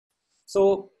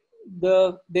So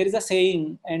there is a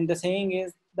saying, and the saying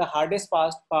is the hardest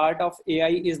part of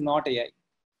AI is not AI.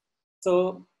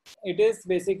 So it is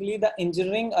basically the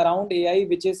engineering around AI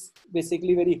which is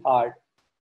basically very hard.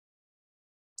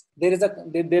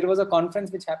 There was a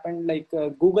conference which happened, like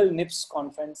Google NIPS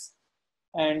conference,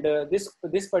 and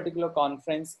this particular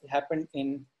conference happened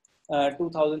in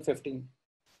 2015.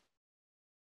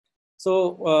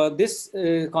 So this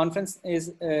conference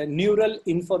is Neural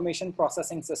Information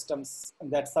Processing Systems.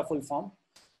 That's the full form.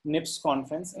 NIPS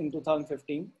conference in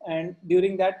 2015. And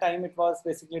during that time, it was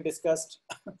basically discussed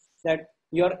that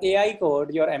your AI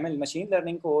code, your ML machine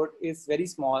learning code is very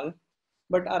small,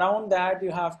 but around that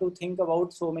you have to think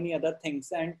about so many other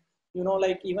things. And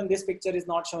like even this picture is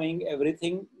not showing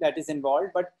everything that is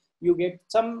involved, but you get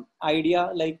some idea,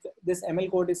 like this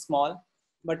ML code is small,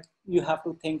 but you have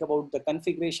to think about the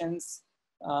configurations.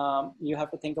 You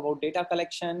have to think about data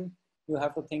collection. You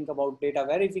have to think about data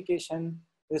verification,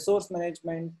 resource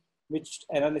management, which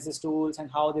analysis tools and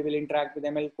how they will interact with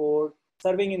ML code,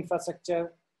 serving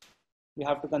infrastructure. You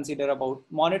have to consider about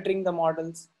monitoring the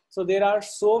models. So there are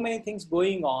so many things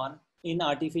going on in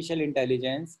artificial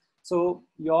intelligence. So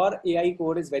your AI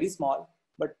code is very small,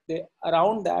 but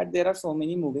around that, there are so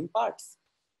many moving parts.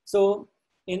 So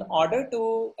in order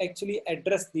to actually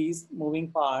address these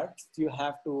moving parts, you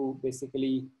have to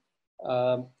basically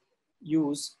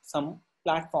use some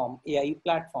platform, AI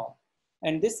platform.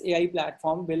 And this AI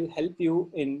platform will help you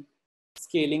in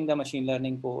scaling the machine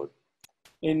learning code,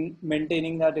 in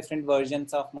maintaining the different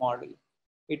versions of model.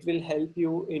 It will help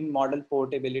you in model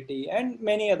portability and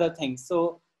many other things.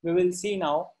 So we will see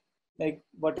now like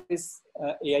what is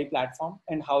AI platform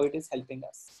and how it is helping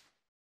us.